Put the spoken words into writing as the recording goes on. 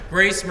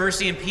Grace,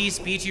 mercy, and peace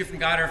be to you from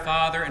God our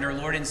Father and our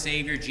Lord and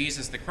Savior,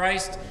 Jesus the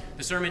Christ.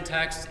 The sermon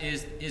text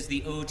is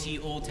the OT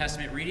Old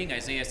Testament reading,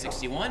 Isaiah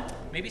 61. You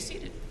may be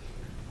seated.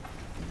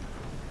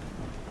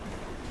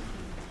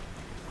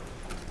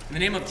 In the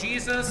name of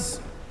Jesus.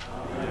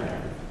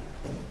 Amen.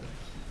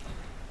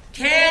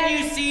 Can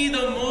you see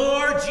the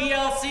more,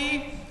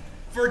 GLC?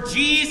 For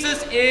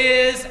Jesus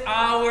is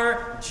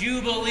our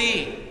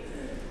Jubilee.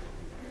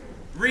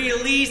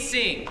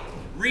 Releasing,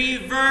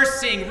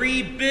 reversing,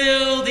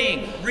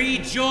 rebuilding,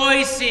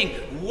 rejoicing.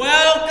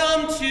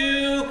 Welcome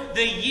to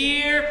the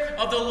year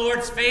of the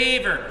Lord's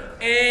favor,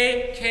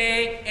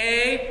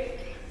 a.k.a.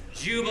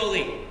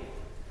 Jubilee.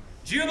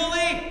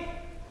 Jubilee.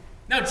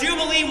 Now,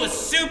 Jubilee was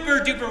super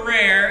duper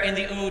rare in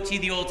the OT,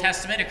 the Old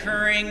Testament,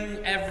 occurring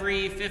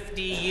every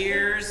 50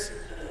 years.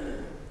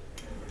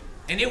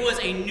 And it was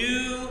a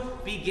new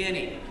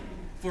beginning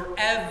for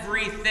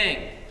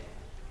everything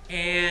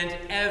and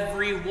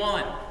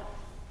everyone.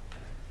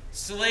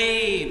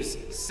 Slaves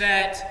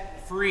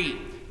set free.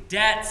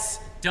 Debts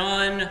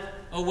done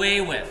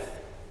away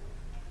with.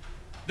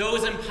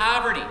 Those in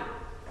poverty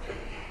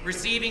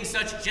receiving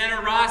such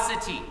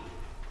generosity.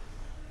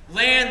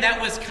 Land that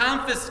was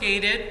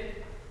confiscated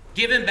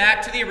given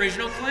back to the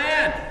original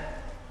clan.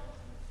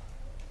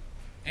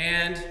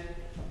 And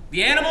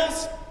the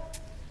animals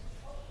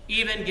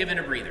even given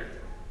a breather,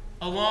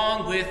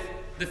 along with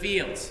the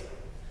fields.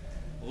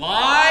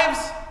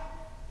 Lives,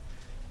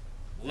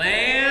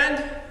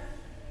 land,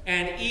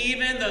 and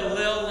even the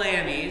little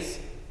lammies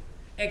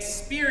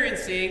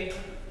experiencing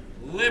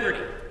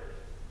liberty.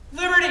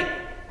 Liberty!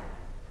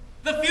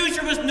 The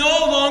future was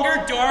no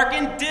longer dark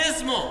and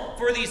dismal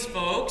for these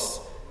folks.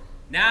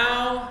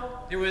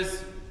 Now there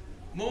was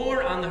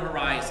more on the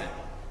horizon,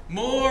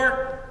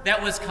 more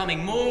that was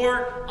coming,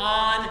 more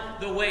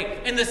on the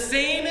way. And the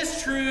same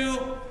is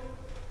true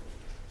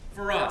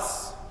for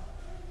us,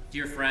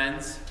 dear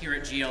friends, here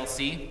at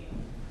GLC.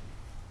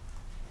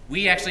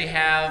 We actually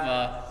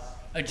have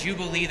a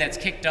Jubilee that's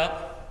kicked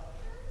up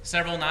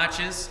several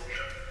notches.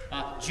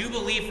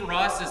 Jubilee for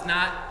us is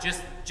not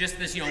just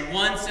this,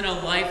 once in a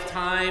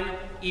lifetime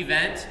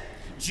event.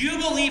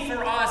 Jubilee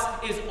for us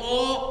is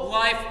all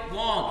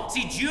lifelong.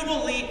 See,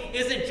 Jubilee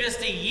isn't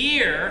just a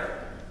year,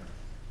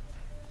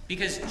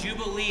 because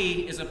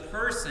Jubilee is a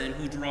person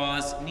who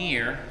draws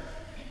near.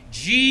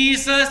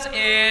 Jesus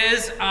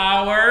is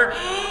our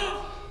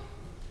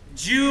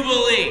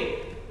Jubilee.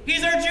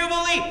 He's our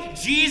Jubilee.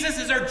 Jesus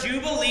is our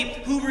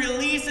Jubilee who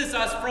releases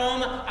us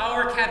from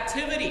our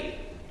captivity.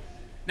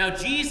 Now,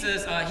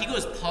 Jesus, he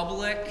goes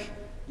public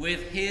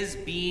with his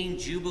being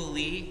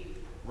Jubilee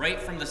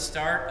right from the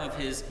start of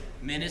his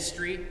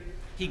ministry.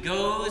 He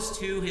goes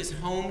to his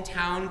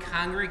hometown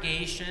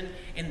congregation,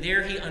 and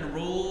there he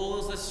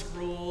unrolls a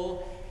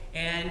scroll,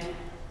 and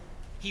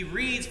he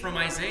reads from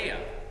Isaiah.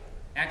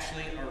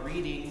 Actually, our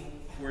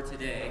reading for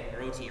today,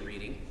 our OT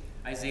reading,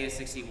 Isaiah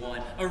 61,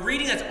 a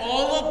reading that's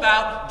all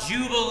about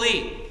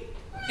Jubilee.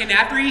 And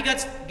after he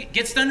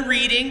gets done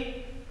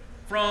reading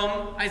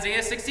from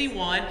Isaiah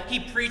 61, he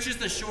preaches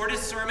the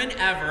shortest sermon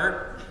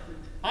ever.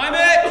 I'm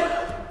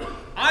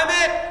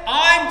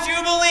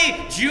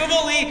Jubilee.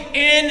 Jubilee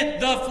in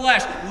the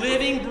flesh.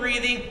 Living,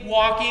 breathing,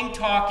 walking,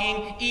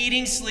 talking,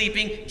 eating,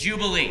 sleeping.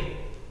 Jubilee.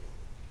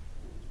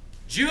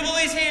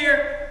 Jubilee's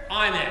here.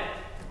 I'm it.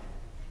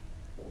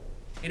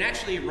 And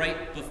actually,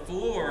 right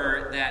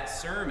before that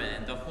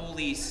sermon, the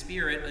Holy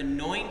Spirit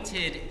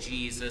anointed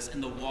Jesus in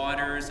the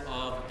waters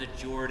of the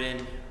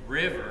Jordan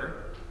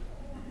River,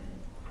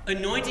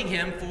 anointing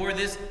him for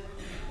this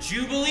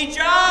Jubilee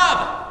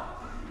job.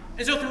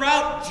 And so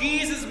throughout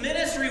Jesus'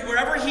 ministry,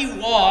 wherever he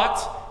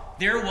walked,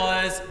 there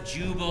was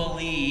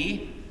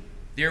Jubilee,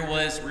 there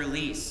was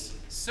release.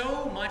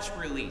 So much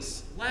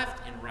release,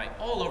 left and right,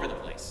 all over the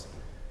place.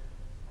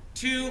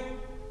 To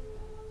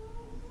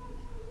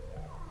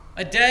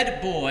a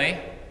dead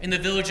boy in the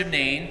village of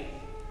Nain,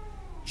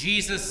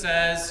 Jesus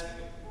says,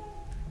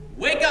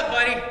 "Wake up,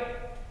 buddy.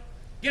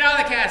 Get out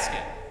of the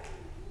casket.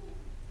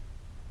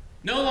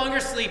 No longer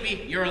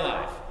sleepy, you're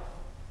alive."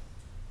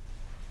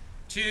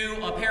 To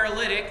a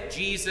paralytic,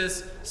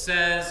 Jesus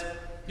says,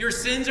 "Your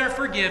sins are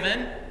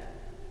forgiven."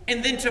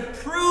 And then to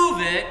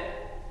prove it,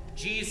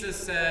 Jesus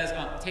says,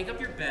 "Take up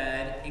your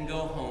bed and go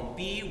home.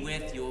 Be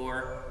with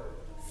your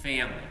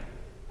family."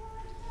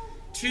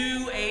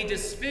 To a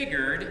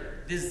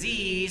disfigured,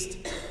 diseased,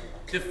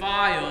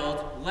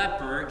 defiled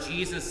leper,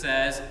 Jesus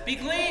says, "Be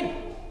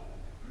clean."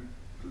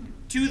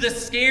 To the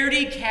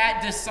scaredy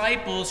cat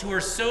disciples who are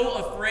so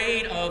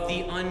afraid of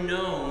the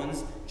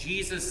unknowns,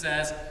 Jesus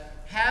says,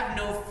 "Have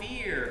no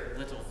fear,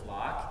 little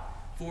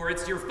flock, for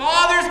it's your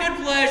Father's good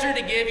pleasure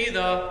to give you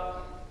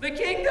the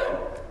kingdom."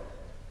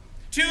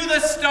 To the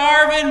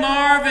starving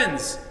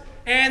Marvins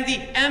and the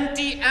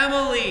empty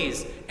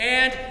Emilys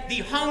and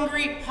the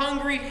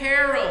hungry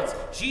Harolds,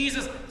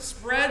 Jesus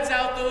spreads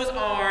out those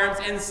arms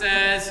and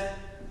says,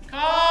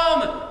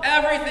 "Come,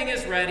 everything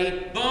is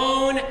ready,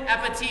 bon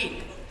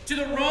appetit." To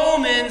the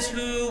Romans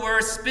who were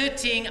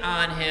spitting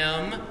on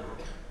him,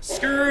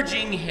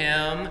 scourging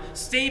him,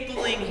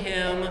 stapling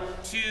him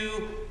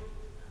to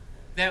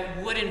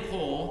that wooden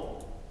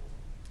pole,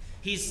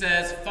 he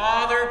says,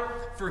 "Father,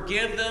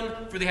 forgive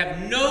them, for they have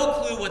no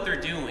clue what they're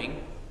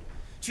doing."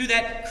 To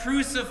that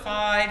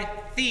crucified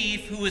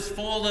thief who is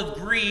full of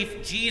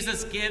grief,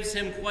 Jesus gives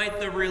him quite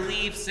the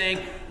relief,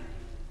 saying,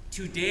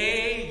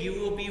 "Today you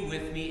will be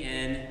with me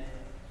in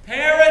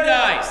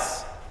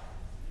paradise."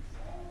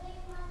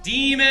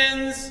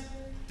 Demons,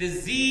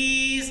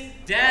 disease,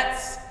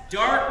 deaths,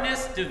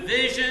 darkness,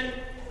 division,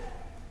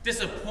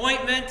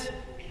 disappointment,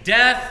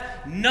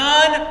 death,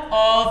 none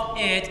of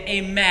it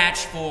a match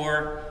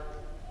for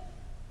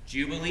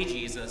Jubilee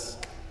Jesus.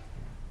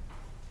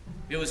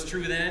 It was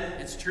true then,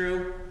 it's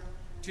true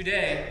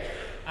today.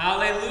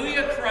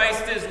 Alleluia,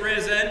 Christ is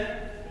risen.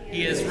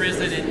 He is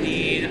risen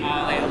indeed,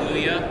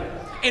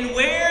 alleluia. And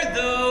where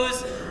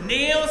those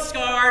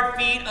nail-scarred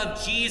feet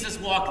of Jesus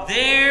walk,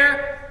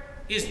 there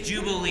is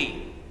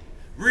Jubilee.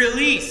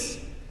 Release.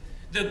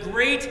 The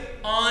great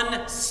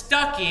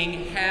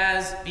unstucking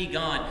has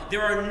begun.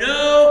 There are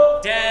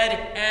no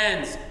dead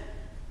ends.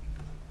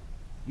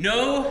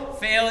 No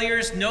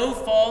failures, no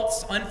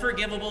faults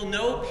unforgivable,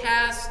 no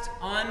past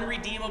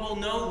unredeemable,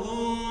 no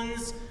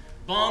wounds,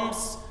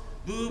 bumps,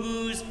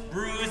 boo-boos,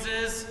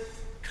 bruises,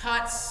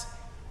 cuts,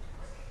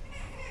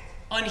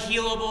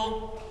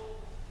 unhealable.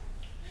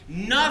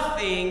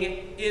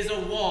 Nothing is a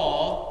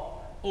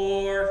wall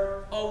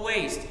or a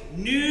waste.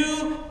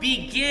 New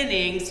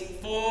beginnings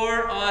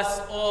for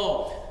us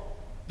all.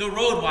 The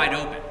road wide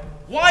open.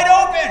 Wide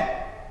open!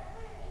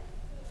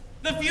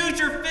 The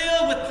future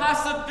filled with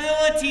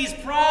possibilities,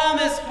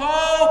 promise,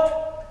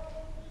 hope.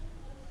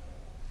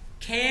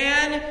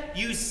 Can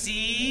you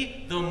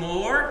see the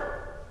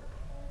more?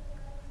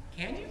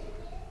 Can you?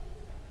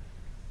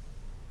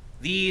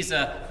 These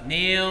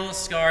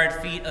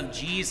nail-scarred feet of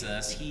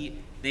Jesus,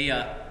 they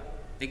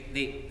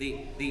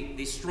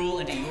stroll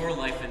into your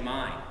life and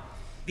mine.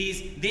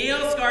 These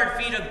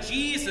nail-scarred feet of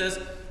Jesus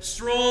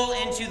stroll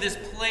into this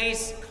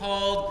place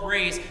called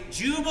grace.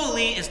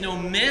 Jubilee is no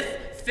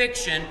myth,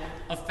 fiction,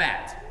 a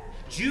fact.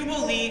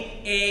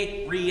 Jubilee,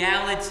 a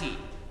reality.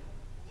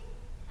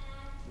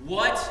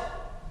 What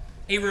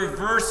a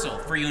reversal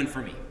for you and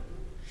for me.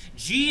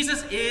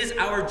 Jesus is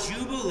our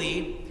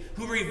Jubilee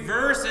who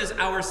reverses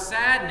our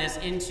sadness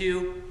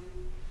into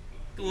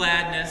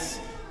gladness.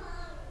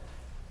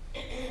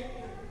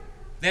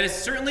 That is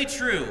certainly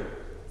true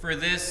for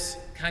this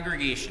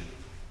congregation.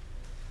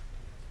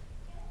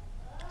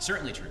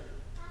 Certainly true.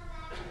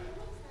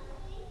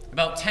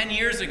 About 10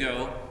 years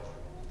ago,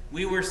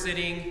 we were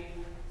sitting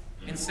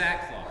in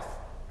sackcloth,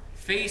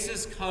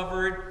 faces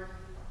covered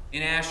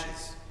in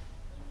ashes.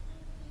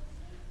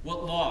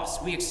 What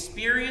loss? We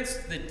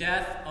experienced the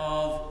death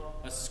of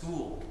a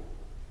school.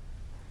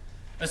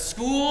 A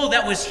school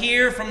that was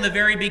here from the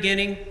very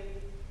beginning.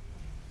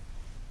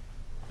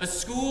 A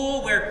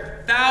school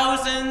where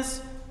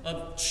thousands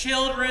of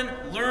children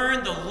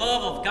learned the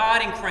love of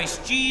God in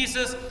Christ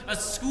Jesus. A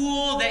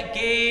school that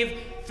gave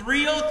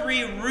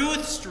 303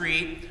 Ruth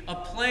Street a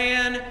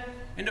plan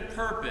and a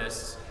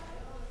purpose,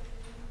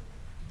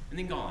 and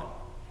then gone.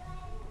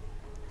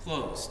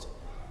 Closed.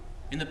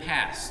 In the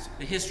past,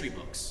 the history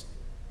books.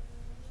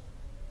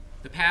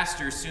 The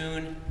pastor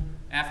soon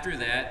after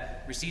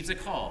that receives a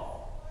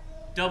call.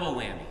 Double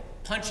whammy.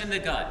 Punch in the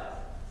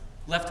gut.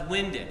 Left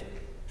winded.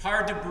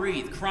 Hard to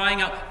breathe.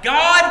 Crying out,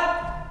 "God,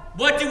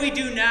 what do we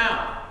do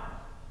now?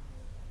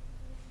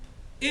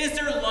 Is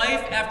there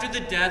life after the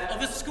death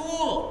of a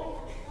school?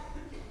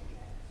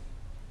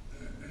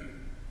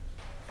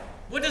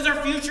 What does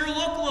our future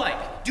look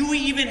like? Do we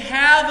even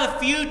have a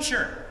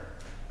future?"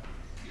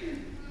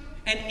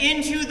 And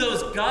into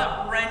those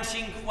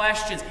gut-wrenching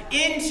questions,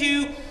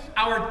 into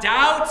our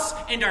doubts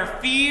and our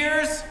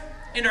fears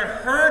and our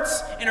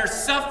hurts and our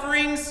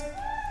sufferings,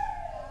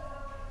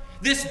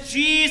 this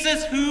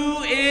Jesus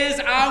who is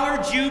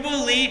our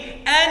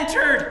Jubilee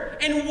entered.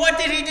 And what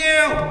did he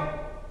do?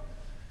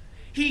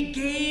 He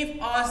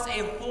gave us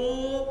a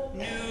whole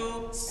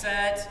new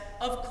set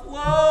of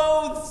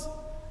clothes.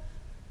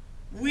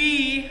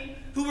 We,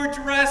 who were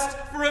dressed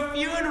for a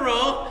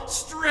funeral,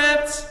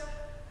 stripped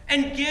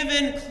and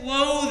given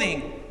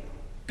clothing,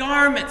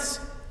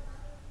 garments,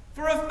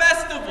 for a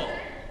festival.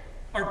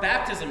 Our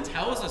baptism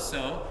tells us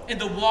so. In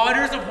the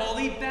waters of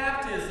holy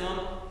baptism,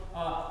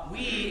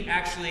 we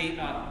actually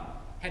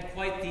had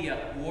quite the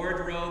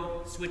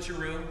wardrobe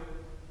switcheroo.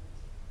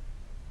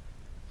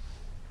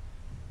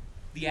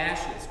 The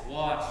ashes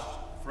washed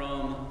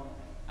from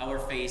our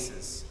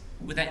faces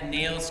with that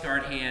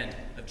nail-scarred hand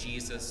of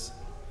Jesus.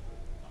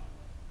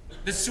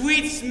 The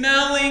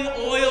sweet-smelling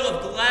oil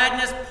of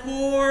gladness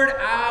poured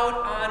out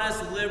on us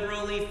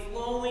liberally,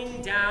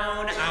 flowing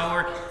down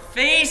our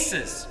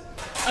faces.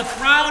 A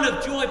crown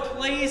of joy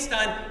placed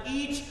on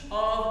each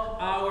of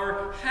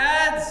our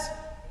heads.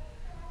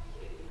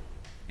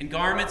 And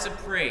garments of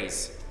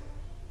praise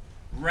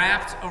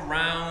wrapped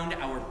around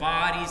our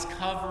bodies,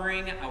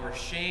 covering our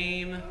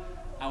shame,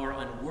 our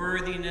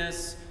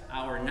unworthiness,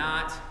 our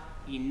not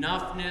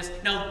enoughness.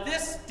 Now,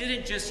 this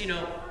didn't just,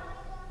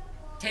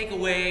 take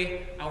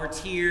away our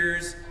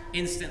tears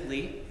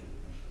instantly.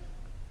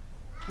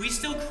 We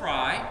still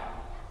cry.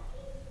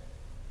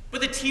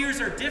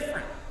 tears are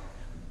different.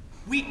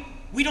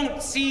 We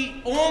don't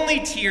see only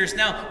tears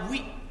now.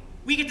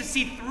 We get to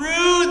see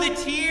through the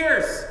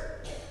tears.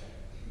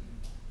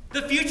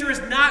 The future is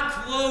not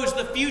closed.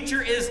 The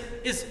future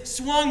is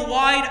swung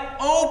wide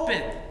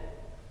open.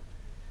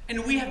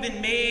 And we have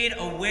been made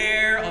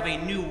aware of a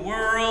new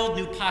world,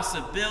 new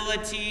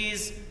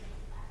possibilities,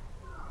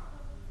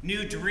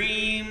 new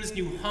dreams,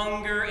 new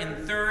hunger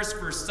and thirst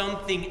for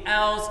something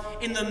else.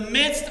 In the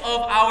midst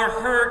of our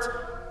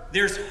hurt,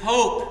 there's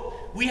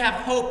hope. We have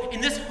hope.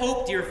 And this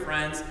hope, dear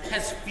friends,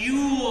 has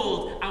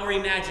fueled our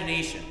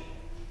imagination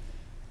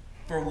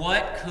for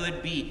what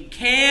could be.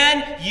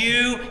 Can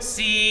you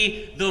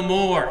see the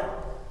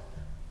more?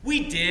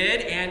 We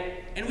did,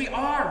 and we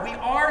are. We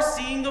are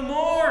seeing the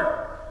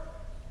more.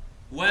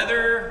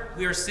 Whether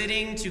we are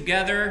sitting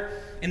together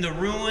in the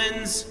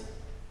ruins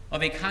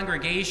of a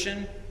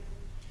congregation,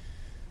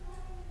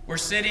 or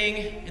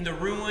sitting in the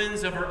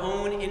ruins of our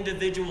own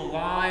individual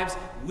lives,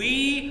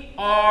 we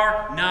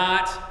are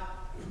not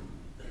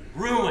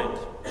ruined.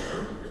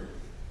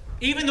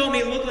 Even though it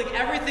may look like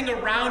everything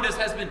around us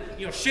has been,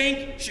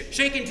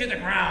 shaken to the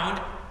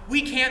ground,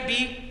 we can't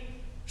be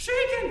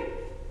shaken.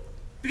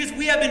 Because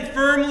we have been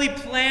firmly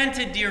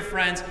planted, dear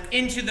friends,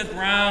 into the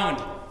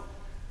ground.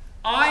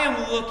 I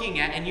am looking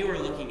at, and you are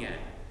looking at,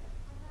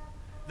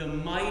 the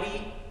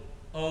mighty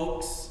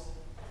oaks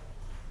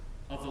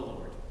of the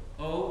Lord.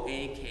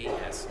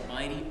 O-A-K-S,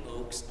 mighty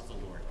oaks of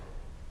the Lord.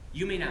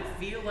 You may not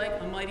feel like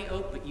a mighty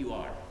oak, but you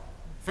are.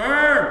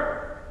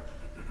 Firm,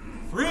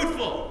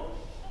 fruitful,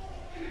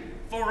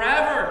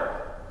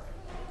 forever.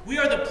 We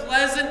are the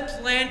pleasant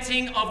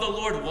planting of the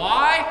Lord.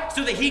 Why?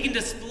 So that he can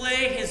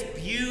display his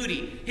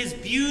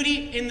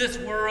beauty in this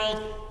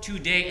world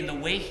today. And the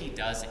way he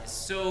does it is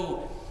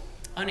so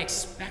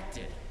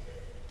unexpected.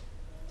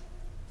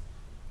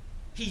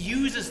 He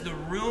uses the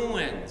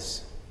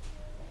ruins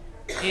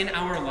in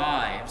our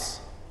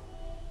lives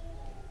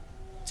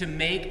to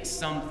make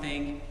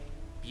something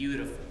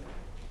beautiful.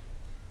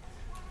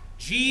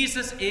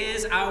 Jesus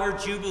is our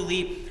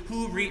Jubilee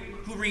who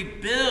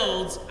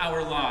rebuilds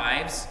our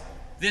lives,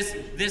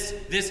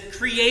 this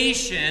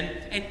creation,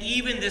 and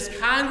even this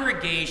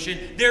congregation.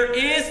 There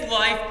is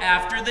life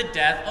after the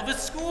death of a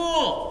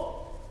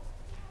school.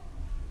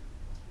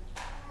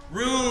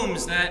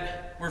 Rooms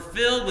that were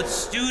filled with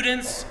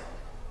students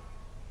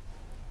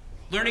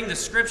learning the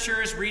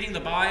scriptures, reading the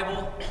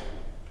Bible.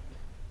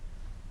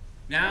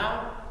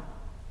 Now,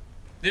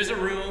 there's a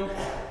room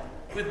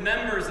with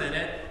members in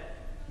it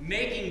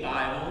making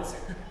Bibles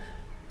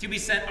to be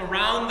sent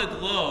around the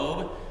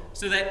globe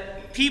so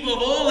that people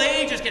of all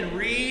ages can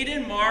read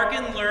and mark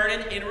and learn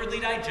and inwardly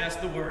digest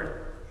the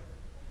Word.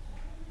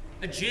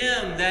 A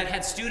gym that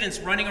had students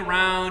running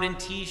around in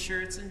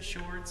t-shirts and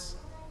shorts.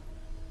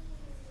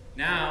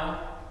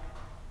 Now,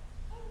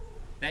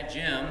 that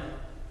gym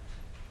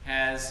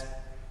has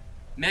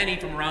many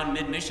from around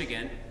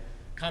mid-Michigan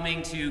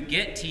coming to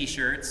get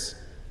t-shirts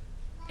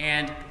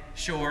and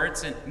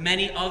shorts and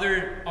many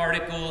other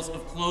articles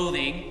of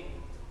clothing.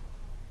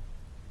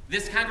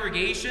 This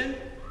congregation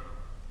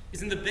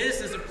is in the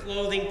business of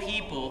clothing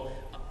people.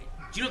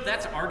 Do you know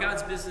that's our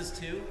God's business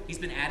too? He's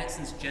been at it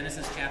since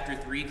Genesis chapter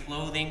 3,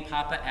 clothing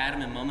Papa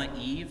Adam and Mama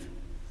Eve.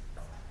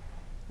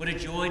 What a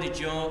joy to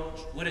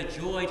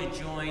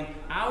join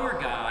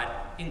our God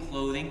in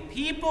clothing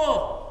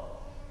people.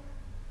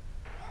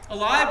 A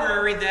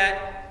library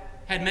that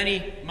had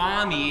many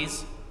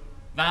mommies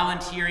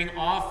volunteering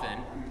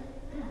often.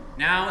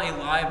 Now a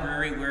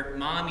library where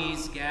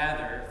mommies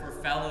gather for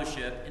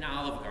fellowship in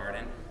Olive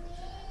Garden.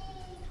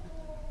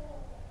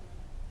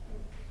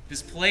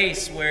 This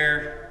place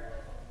where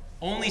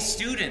only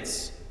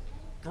students,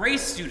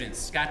 Grace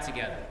students, got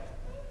together,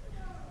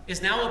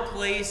 is now a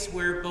place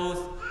where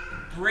both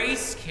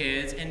Grace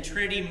kids and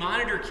Trinity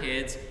Monitor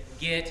kids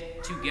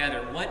get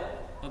together.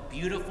 What a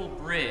beautiful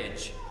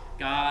bridge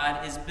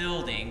God is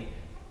building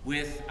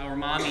with our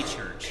mommy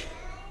church.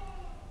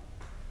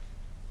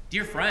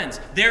 Dear friends,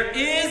 there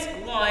is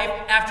life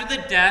after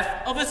the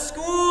death of a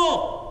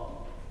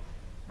school.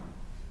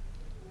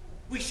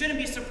 We shouldn't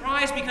be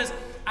surprised because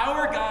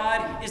our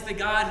God is the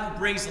God who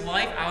brings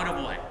life out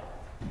of what?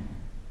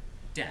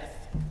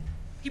 Death.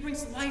 He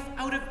brings life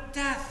out of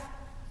death.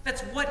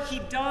 That's what he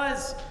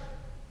does.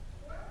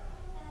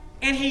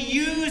 And he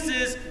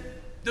uses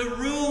the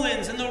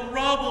ruins and the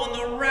rubble and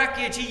the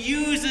wreckage. He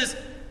uses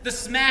the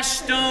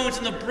smashed stones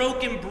and the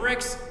broken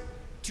bricks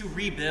to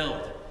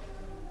rebuild.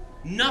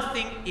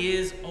 Nothing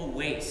is a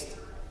waste,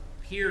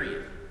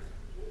 period.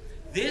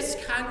 This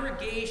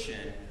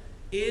congregation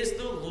is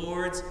the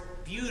Lord's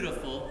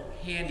beautiful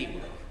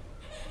handiwork.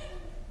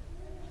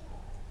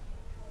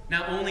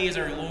 Not only is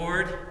our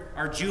Lord,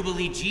 our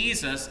Jubilee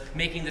Jesus,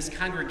 making this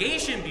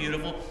congregation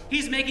beautiful,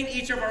 he's making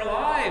each of our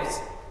lives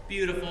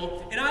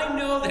beautiful. And I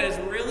know that is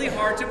really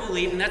hard to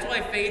believe, and that's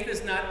why faith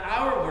is not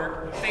our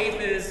work.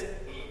 Faith is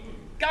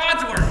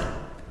God's work.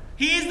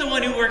 He's the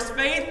one who works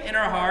faith in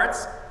our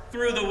hearts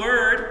through the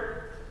Word.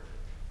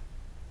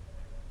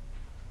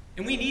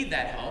 And we need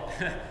that help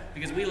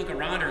because we look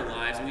around our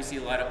lives and we see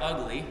a lot of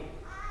ugly.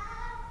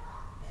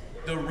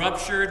 the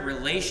ruptured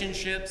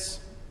relationships,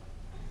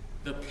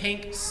 the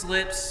pink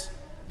slips,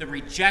 the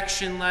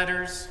rejection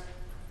letters,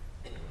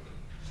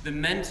 the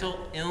mental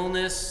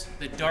illness,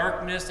 the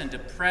darkness and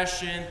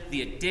depression,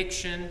 the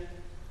addiction,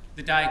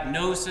 the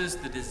diagnosis,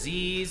 the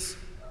disease,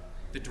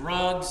 the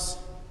drugs,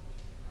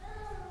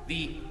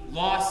 the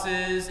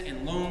losses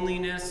and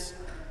loneliness,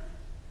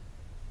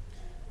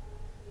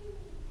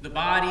 the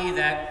body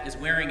that is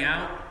wearing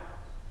out,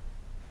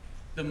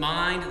 the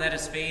mind that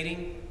is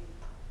fading,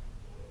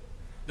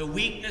 the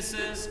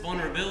weaknesses,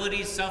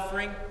 vulnerabilities,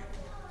 suffering.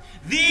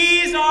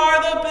 These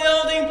are the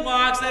building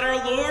blocks that our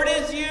Lord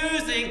is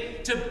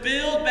using to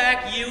build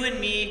back you and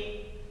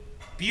me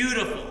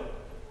beautiful.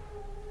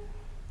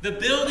 The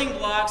building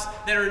blocks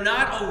that are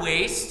not a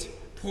waste,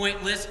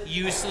 pointless,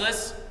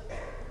 useless.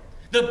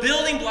 The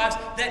building blocks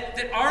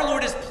that our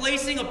Lord is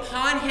placing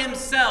upon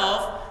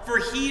himself, for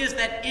he is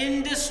that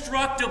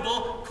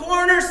indestructible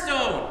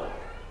cornerstone.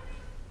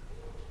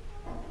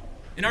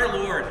 And our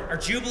Lord, our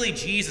Jubilee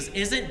Jesus,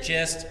 isn't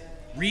just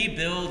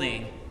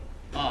rebuilding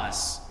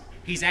us.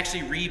 He's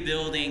actually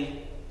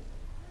rebuilding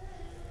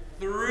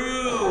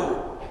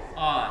through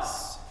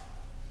us.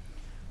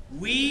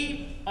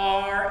 We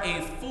are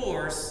a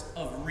force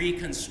of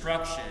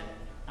reconstruction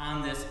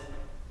on this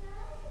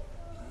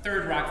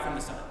third rock from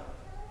the sun.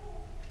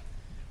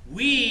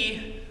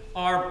 We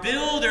are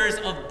builders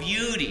of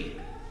beauty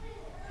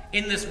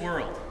in this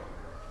world.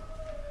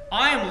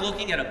 I am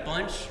looking at a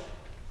bunch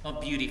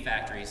of beauty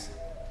factories.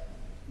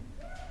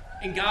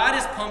 And God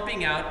is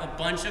pumping out a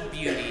bunch of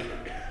beauty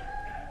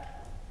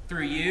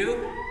through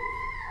you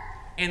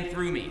and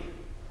through me.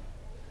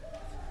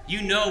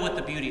 You know what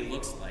the beauty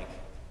looks like.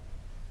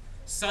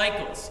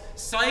 Cycles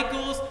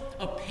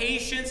of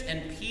patience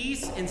and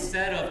peace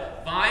instead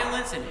of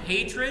violence and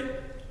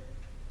hatred.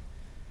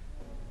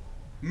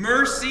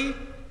 Mercy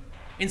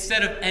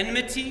instead of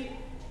enmity.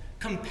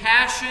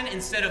 Compassion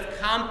instead of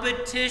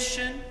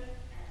competition.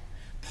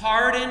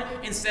 Pardon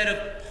instead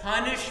of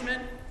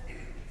punishment.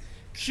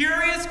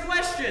 Curious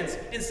questions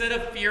instead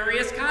of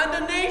furious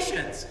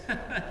condemnations.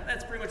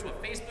 That's pretty much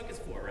what Facebook is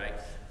for, right?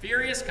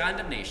 Furious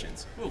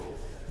condemnations. Ooh.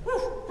 Woo,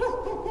 woo,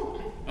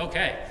 woo, woo.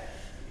 Okay,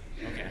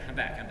 I'm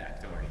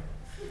back, don't worry.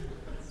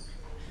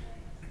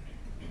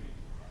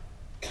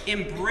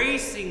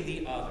 Embracing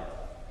the other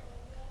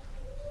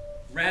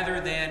rather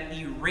than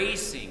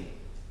erasing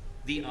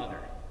the other.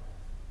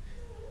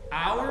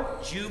 Our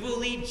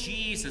Jubilee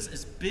Jesus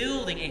is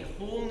building a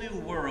whole new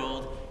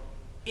world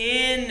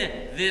in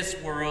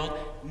this world,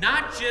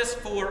 not just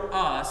for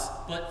us,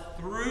 but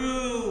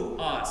through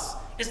us.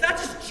 It's not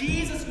just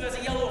Jesus who has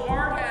a yellow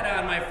hard hat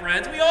on, my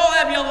friends. We all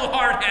have yellow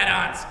hard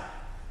hat-ons.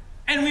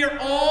 And we are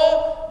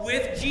all,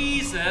 with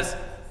Jesus,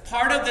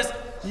 part of this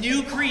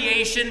new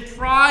creation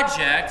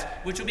project,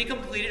 which will be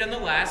completed on the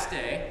last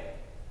day.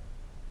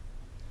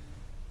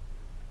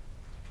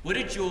 What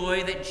a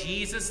joy that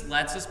Jesus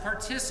lets us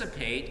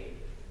participate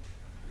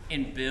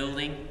in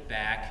building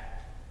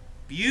back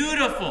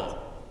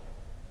beautiful.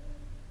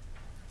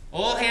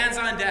 All hands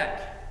on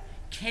deck.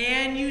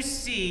 Can you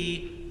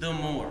see the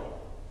more?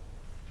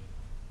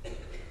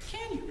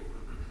 Can you?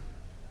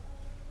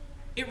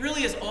 It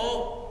really is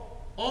all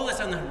that's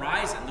on the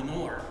horizon, the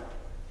more.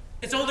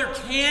 It's all there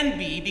can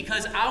be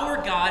because our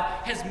God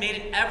has made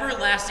an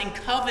everlasting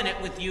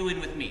covenant with you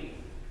and with me.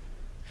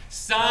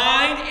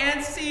 Signed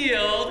and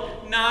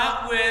sealed,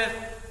 not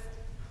with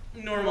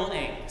normal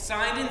ink.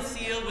 Signed and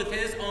sealed with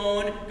his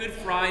own Good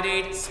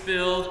Friday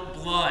spilled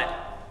blood.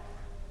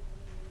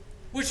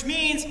 Which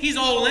means he's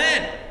all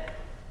in.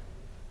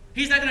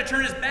 He's not going to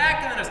turn his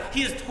back on us.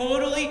 He is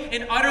totally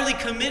and utterly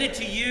committed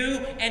to you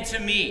and to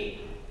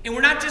me. And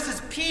we're not just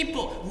his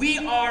people. We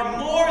are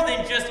more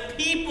than just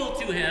people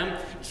to him.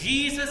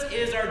 Jesus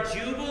is our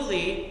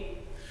Jubilee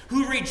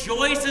who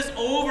rejoices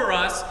over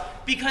us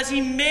because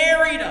he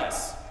married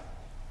us.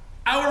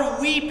 Our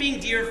weeping,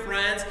 dear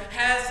friends,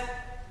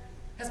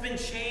 has been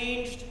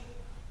changed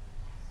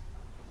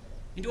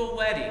into a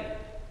wedding.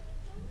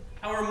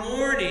 Our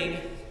mourning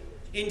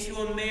into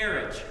a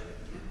marriage.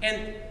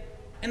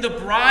 And the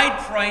bride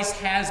price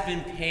has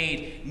been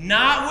paid,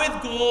 not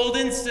with gold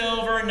and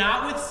silver,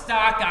 not with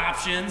stock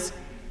options,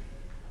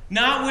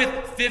 not with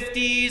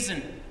 50s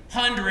and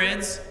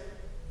 100s.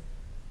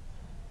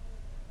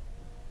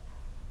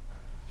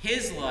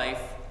 His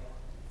life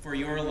for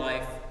your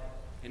life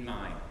and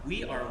mine.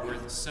 We are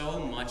worth so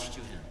much to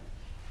him.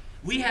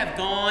 We have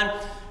gone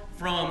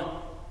from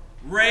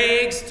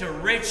rags to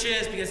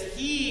riches because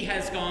he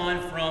has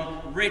gone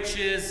from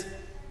riches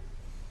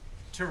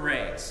to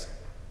rags.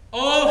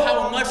 Oh,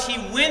 how much he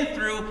went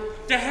through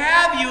to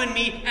have you and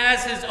me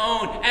as his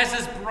own, as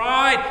his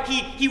bride.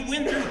 He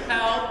went through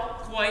hell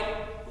quite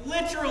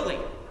literally.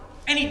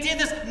 And he did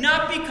this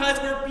not because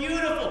we're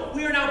beautiful.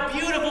 We are now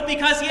beautiful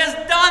because he has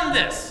done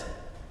this.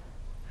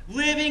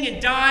 Living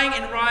and dying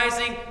and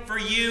rising for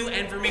you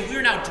and for me. We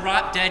are now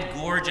drop dead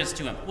gorgeous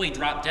to him. Well, he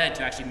dropped dead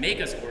to actually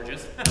make us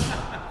gorgeous.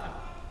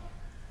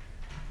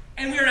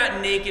 And we are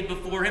not naked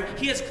before him.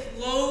 He has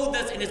clothed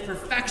us in his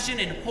perfection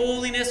and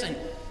holiness and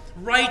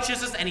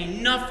righteousness and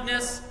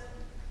enoughness.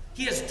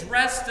 He has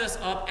dressed us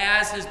up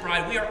as his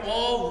bride. We are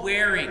all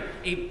wearing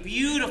a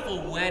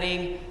beautiful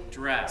wedding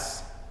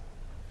dress.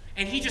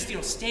 And he just,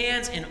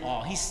 stands in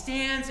awe. He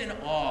stands in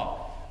awe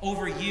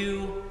over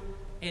you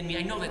and me.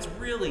 I know that's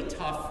really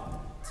tough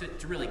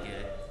to really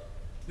get.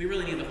 We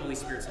really need the Holy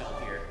Spirit's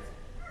help here.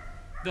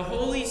 The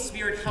Holy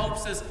Spirit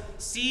helps us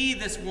see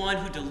this one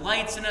who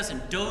delights in us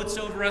and dotes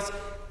over us,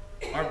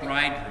 our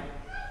bridegroom.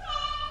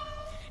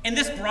 And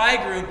this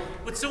bridegroom,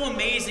 what's so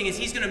amazing is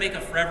he's going to make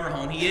a forever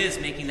home. He is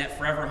making that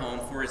forever home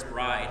for his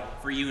bride,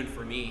 for you and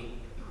for me.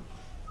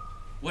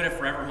 What a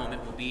forever home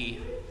it will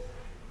be.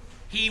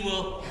 He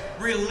will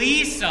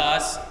release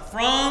us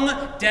from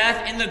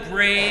death in the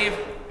grave,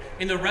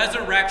 in the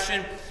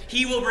resurrection.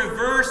 He will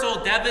reverse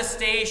all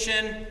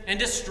devastation and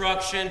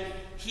destruction.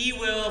 He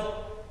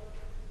will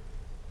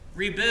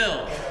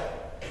rebuild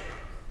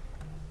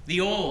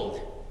the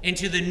old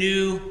into the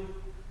new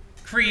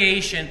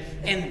creation.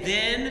 And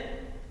then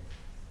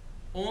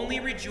only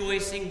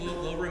rejoicing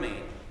will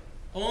remain.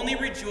 Only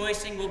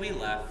rejoicing will be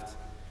left.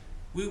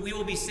 We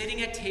will be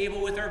sitting at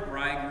table with our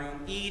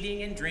bridegroom,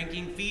 eating and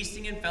drinking,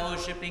 feasting and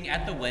fellowshipping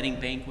at the wedding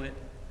banquet.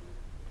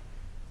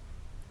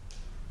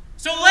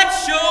 So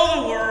let's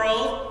show the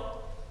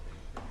world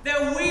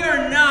that we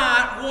are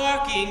not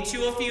walking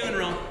to a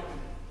funeral.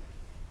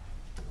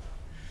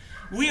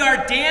 We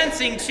are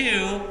dancing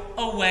to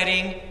a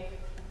wedding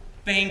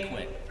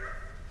banquet.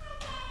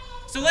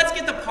 So let's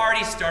get the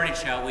party started,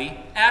 shall we?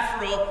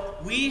 After all,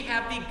 we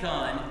have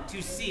begun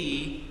to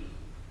see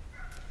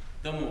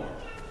the more.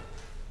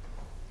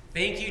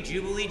 Thank you,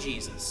 Jubilee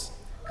Jesus.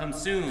 Come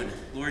soon,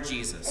 Lord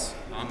Jesus.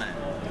 Amen.